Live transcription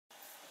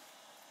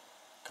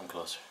Come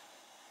closer.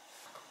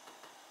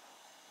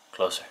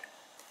 Closer.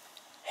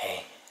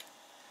 Hey,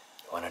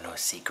 you wanna know a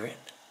secret?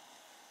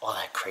 All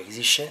that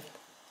crazy shit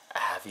I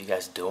have you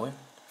guys doing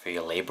for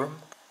your labrum,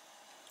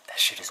 that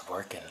shit is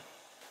working.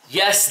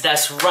 Yes,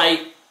 that's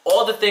right.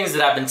 All the things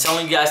that I've been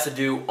telling you guys to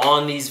do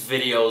on these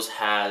videos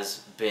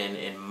has been,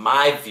 in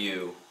my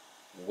view,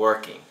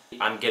 working.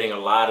 I'm getting a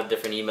lot of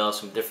different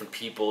emails from different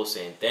people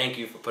saying thank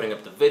you for putting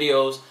up the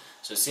videos.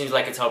 So it seems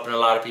like it's helping a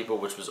lot of people,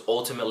 which was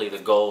ultimately the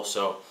goal.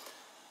 So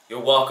you're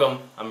welcome.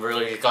 I'm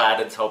really glad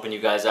it's helping you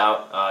guys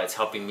out. It's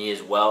helping me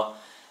as well.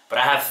 But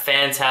I have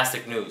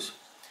fantastic news.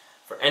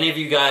 For any of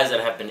you guys that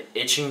have been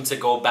itching to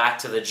go back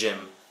to the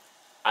gym,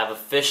 I've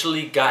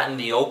officially gotten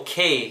the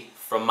okay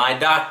from my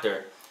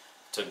doctor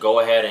to go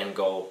ahead and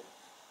go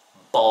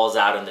balls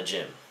out in the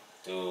gym.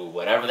 Do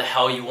whatever the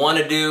hell you want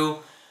to do.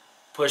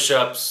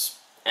 Push-ups,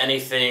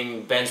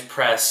 anything, bench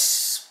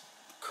press,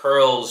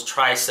 curls,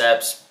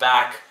 triceps,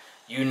 back,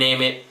 you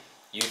name it,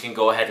 you can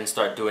go ahead and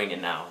start doing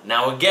it now.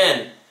 Now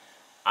again,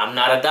 I'm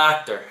not a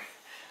doctor.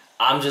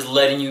 I'm just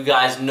letting you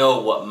guys know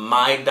what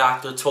my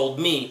doctor told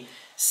me,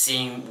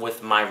 seeing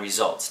with my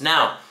results.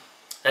 Now,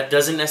 that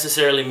doesn't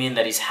necessarily mean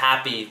that he's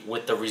happy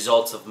with the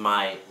results of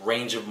my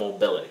range of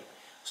mobility.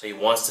 So he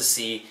wants to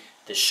see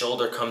the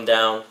shoulder come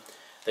down.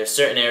 There's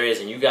certain areas,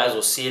 and you guys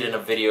will see it in a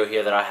video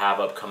here that I have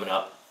up coming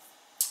up,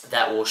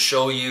 that will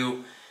show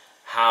you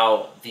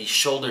how the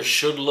shoulder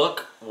should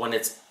look when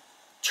it's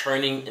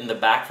turning in the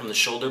back from the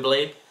shoulder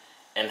blade,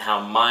 and how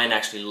mine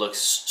actually looks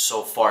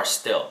so far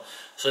still.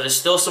 So there's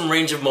still some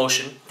range of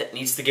motion that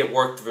needs to get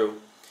worked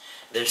through.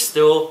 There's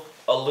still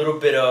a little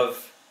bit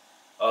of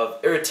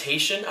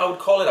irritation, I would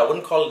call it. I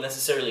wouldn't call it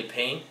necessarily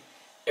pain.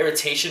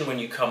 Irritation when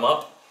you come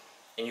up,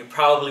 and you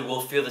probably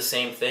will feel the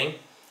same thing.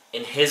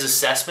 In his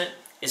assessment,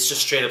 it's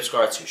just straight up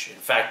scar tissue. In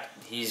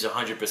fact, he's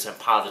 100%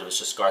 positive it's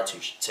just scar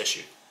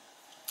tissue.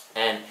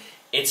 And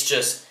it's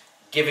just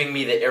giving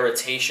me the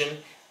irritation,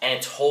 and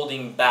it's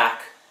holding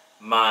back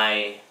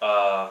my,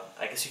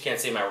 I guess you can't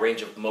say my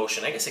range of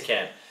motion. I guess I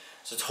can.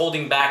 So it's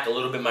holding back a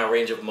little bit my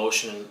range of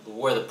motion and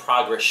where the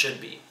progress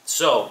should be.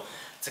 So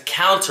to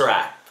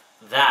counteract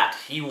that,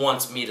 he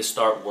wants me to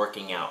start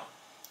working out.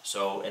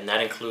 So, and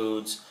that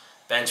includes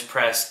bench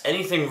press,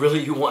 anything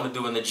really you want to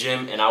do in the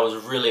gym, and I was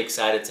really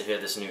excited to hear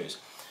this news.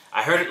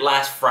 I heard it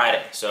last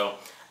Friday, so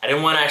I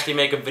didn't want to actually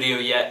make a video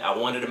yet. I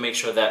wanted to make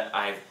sure that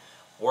I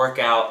work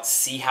out,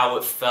 see how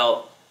it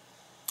felt,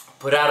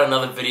 put out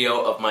another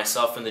video of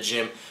myself in the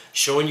gym,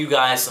 showing you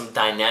guys some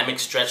dynamic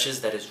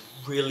stretches that is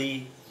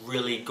really,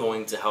 really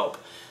going to help.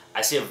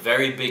 I see a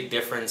very big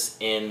difference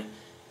in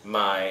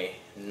my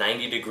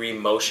 90-degree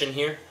motion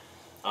here.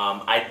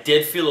 I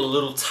did feel a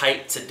little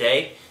tight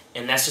today,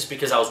 and that's just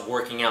because I was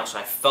working out. So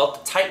I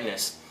felt the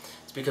tightness.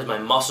 It's because my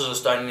muscles are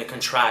starting to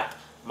contract,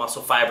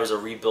 muscle fibers are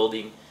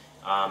rebuilding.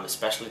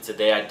 Especially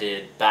today I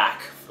did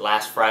back.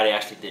 Last Friday I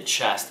actually did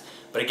chest.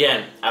 But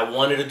again, I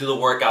wanted to do the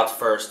workouts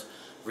first,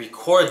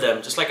 record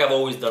them just like I've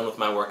always done with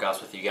my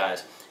workouts with you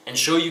guys, and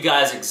show you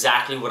guys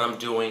exactly what I'm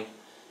doing,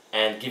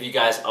 and give you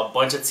guys a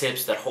bunch of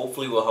tips that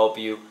hopefully will help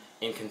you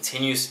in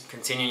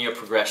continuing your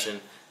progression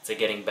to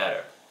getting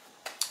better.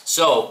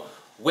 So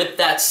with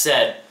that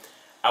said,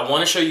 I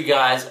want to show you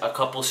guys a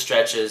couple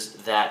stretches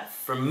that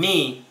for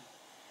me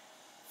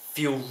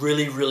feel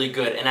really, really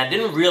good. And I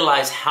didn't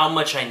realize how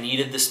much I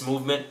needed this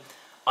movement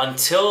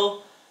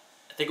until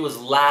I think it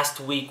was last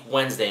week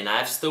Wednesday, and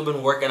I've still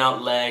been working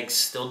out legs,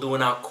 still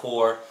doing out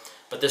core,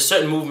 but there's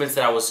certain movements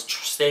that I was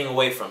staying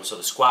away from. So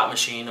the squat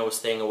machine I was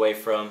staying away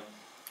from.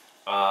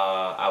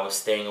 I was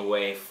staying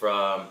away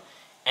from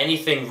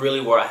anything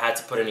really where I had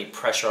to put any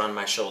pressure on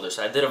my shoulders.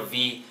 So I did a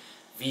V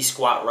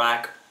squat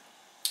rack,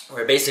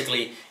 where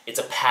basically it's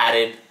a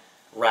padded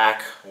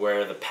rack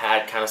where the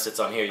pad kind of sits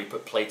on here. You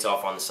put plates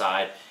off on the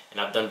side, and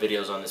I've done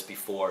videos on this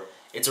before.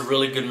 It's a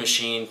really good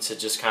machine to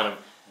just kind of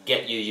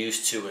get you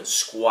used to and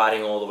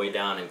squatting all the way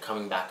down and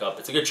coming back up.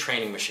 It's a good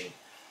training machine.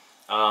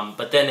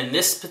 But then in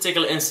this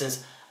particular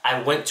instance,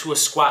 I went to a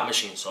squat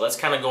machine. So let's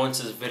kind of go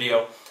into this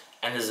video,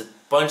 and there's a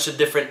bunch of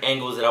different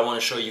angles that I want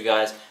to show you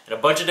guys, and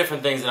a bunch of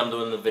different things that I'm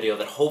doing in the video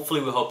that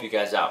hopefully will help you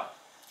guys out.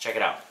 Check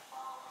it out.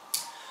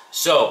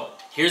 So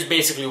here's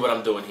basically what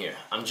I'm doing here.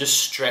 I'm just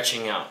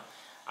stretching out.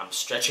 I'm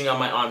stretching out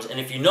my arms, and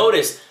if you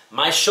notice,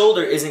 my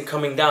shoulder isn't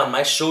coming down.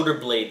 My shoulder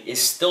blade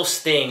is still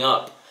staying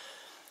up,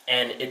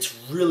 and it's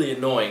really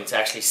annoying to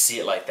actually see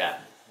it like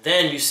that.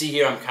 Then you see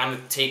here I'm kind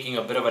of taking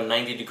a bit of a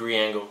 90-degree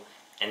angle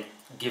and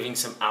giving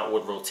some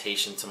outward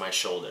rotation to my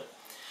shoulder.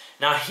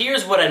 Now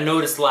here's what I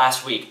noticed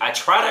last week. I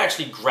tried to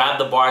actually grab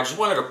the bar. I just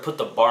wanted to put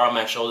the bar on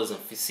my shoulders and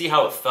see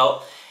how it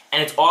felt,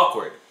 and it's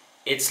awkward.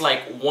 It's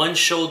like one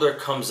shoulder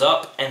comes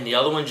up and the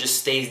other one just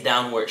stays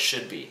down where it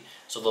should be.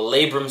 So the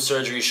labrum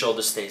surgery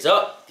shoulder stays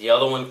up, the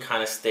other one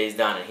kind of stays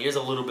down. And here's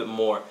a little bit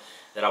more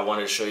that I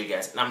wanted to show you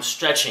guys. And I'm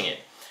stretching it.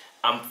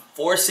 I'm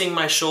forcing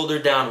my shoulder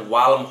down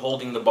while I'm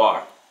holding the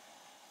bar.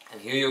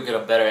 And here you'll get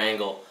a better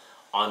angle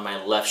on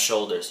my left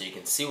shoulder so you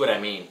can see what I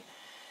mean.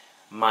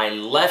 My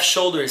left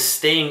shoulder is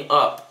staying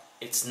up.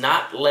 It's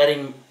not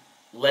letting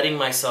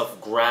myself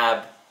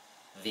grab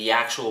the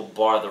actual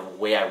bar the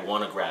way I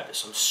want to grab it.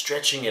 So I'm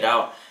stretching it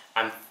out.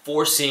 I'm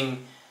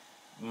forcing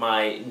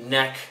my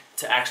neck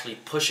to actually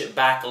push it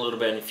back a little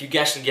bit. And if you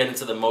actually get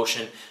into the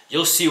motion,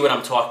 you'll see what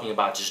I'm talking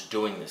about just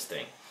doing this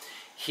thing.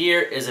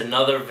 Here is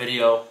another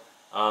video,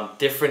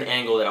 different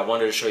angle that I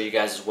wanted to show you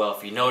guys as well.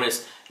 If you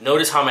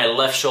notice how my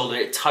left shoulder,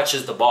 it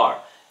touches the bar.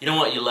 You don't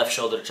want your left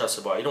shoulder to touch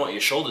the bar. You don't want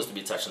your shoulders to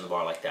be touching the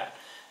bar like that.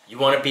 You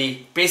want to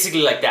be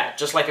basically like that,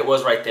 just like it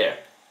was right there.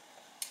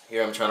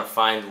 Here I'm trying to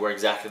find where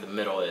exactly the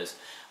middle is.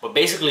 But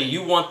basically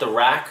you want the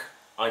rack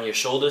on your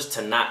shoulders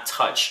to not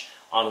touch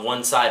on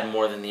one side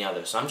more than the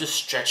other. So I'm just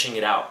stretching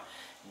it out,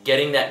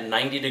 getting that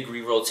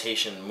 90-degree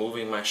rotation,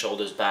 moving my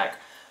shoulders back,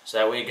 so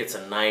that way it gets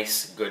a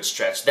nice, good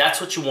stretch. That's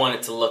what you want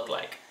it to look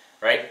like,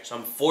 right? So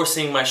I'm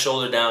forcing my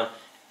shoulder down,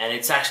 and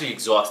it's actually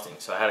exhausting.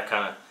 So I had to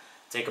kind of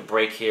take a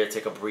break here,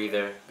 take a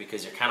breather,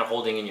 because you're kind of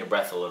holding in your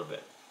breath a little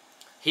bit.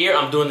 Here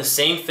I'm doing the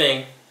same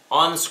thing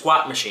on the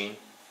squat machine,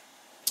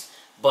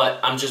 but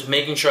I'm just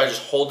making sure I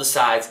just hold the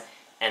sides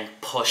and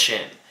push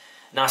in.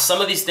 Now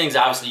some of these things,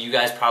 obviously you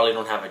guys probably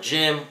don't have a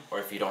gym, or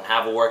if you don't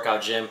have a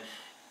workout gym,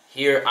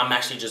 here I'm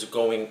actually just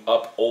going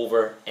up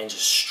over and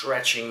just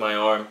stretching my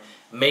arm,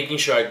 making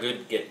sure I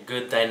get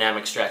good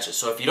dynamic stretches.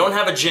 So if you don't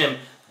have a gym,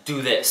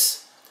 do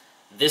this.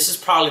 This is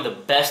probably the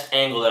best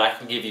angle that I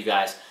can give you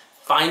guys.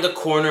 Find a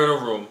corner in a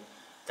room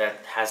that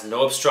has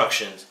no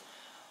obstructions,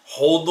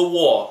 hold the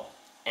wall,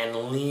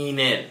 and lean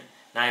in.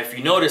 Now if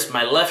you notice,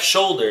 my left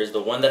shoulder is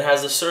the one that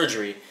has the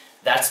surgery.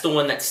 That's the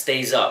one that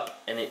stays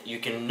up. And you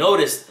can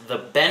notice the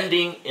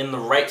bending in the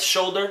right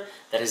shoulder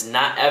that is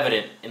not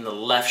evident in the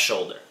left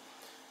shoulder.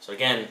 So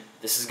again,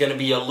 this is going to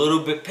be a little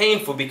bit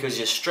painful because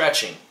you're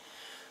stretching.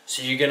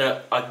 So you're going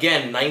to,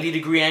 again,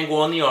 90-degree angle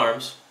on the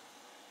arms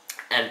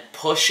and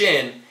push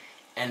in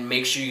and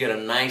make sure you get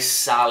a nice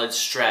solid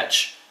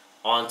stretch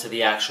onto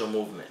the actual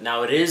movement.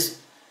 Now it is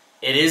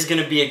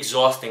going to be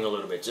exhausting a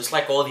little bit, just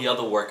like all the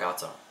other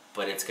workouts are,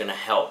 but it's going to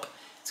help.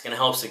 It's going to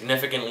help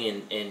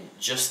significantly in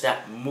just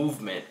that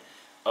movement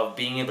of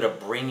being able to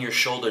bring your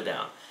shoulder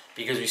down,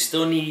 because we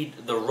still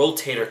need the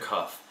rotator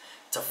cuff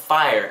to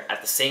fire at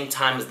the same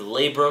time as the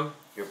labrum,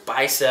 your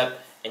bicep,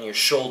 and your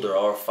shoulder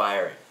are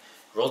firing.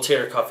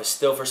 Rotator cuff is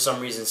still for some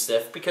reason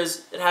stiff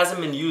because it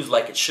hasn't been used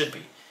like it should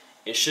be.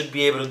 It should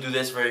be able to do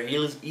this very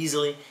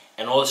easily,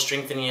 and all the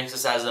strengthening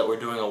exercises that we're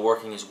doing are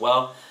working as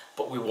well,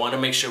 but we want to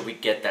make sure we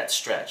get that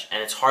stretch.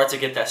 And it's hard to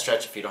get that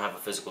stretch if you don't have a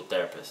physical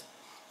therapist.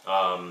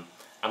 I'm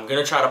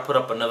going to try to put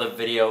up another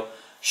video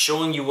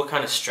showing you what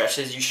kind of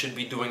stretches you should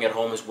be doing at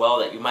home as well,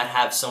 that you might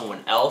have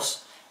someone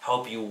else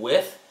help you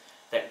with,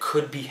 that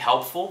could be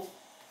helpful.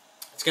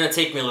 It's going to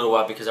take me a little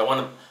while because I want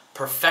to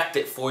perfect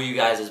it for you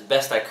guys as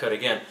best I could.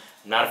 Again,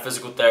 I'm not a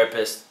physical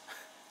therapist,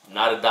 I'm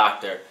not a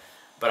doctor,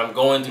 but I'm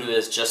going through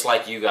this just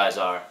like you guys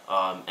are.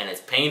 And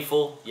it's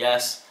painful,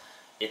 yes.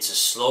 It's a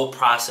slow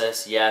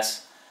process,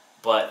 yes.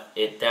 But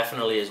it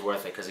definitely is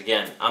worth it because,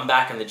 again, I'm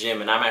back in the gym,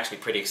 and I'm actually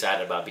pretty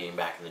excited about being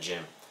back in the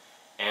gym.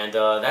 And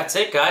that's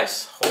it,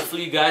 guys.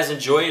 Hopefully you guys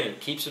enjoy it, and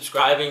keep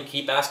subscribing,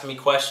 keep asking me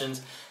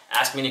questions.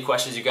 Ask me any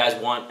questions you guys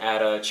want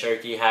at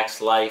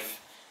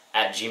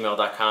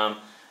CherokeeHacksLife@gmail.com.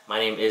 My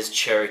name is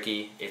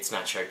Cherokee. It's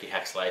not Cherokee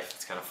Hacks Life.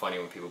 It's kind of funny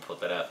when people put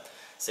that up.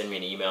 Send me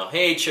an email.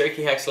 Hey,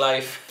 Cherokee Hacks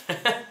Life.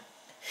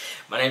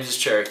 My name is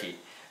Cherokee.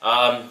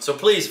 So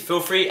please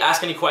feel free,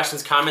 ask any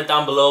questions, comment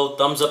down below,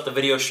 thumbs up the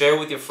video, share it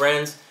with your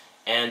friends,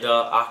 and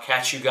I'll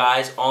catch you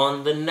guys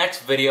on the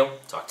next video.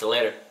 Talk to you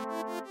later.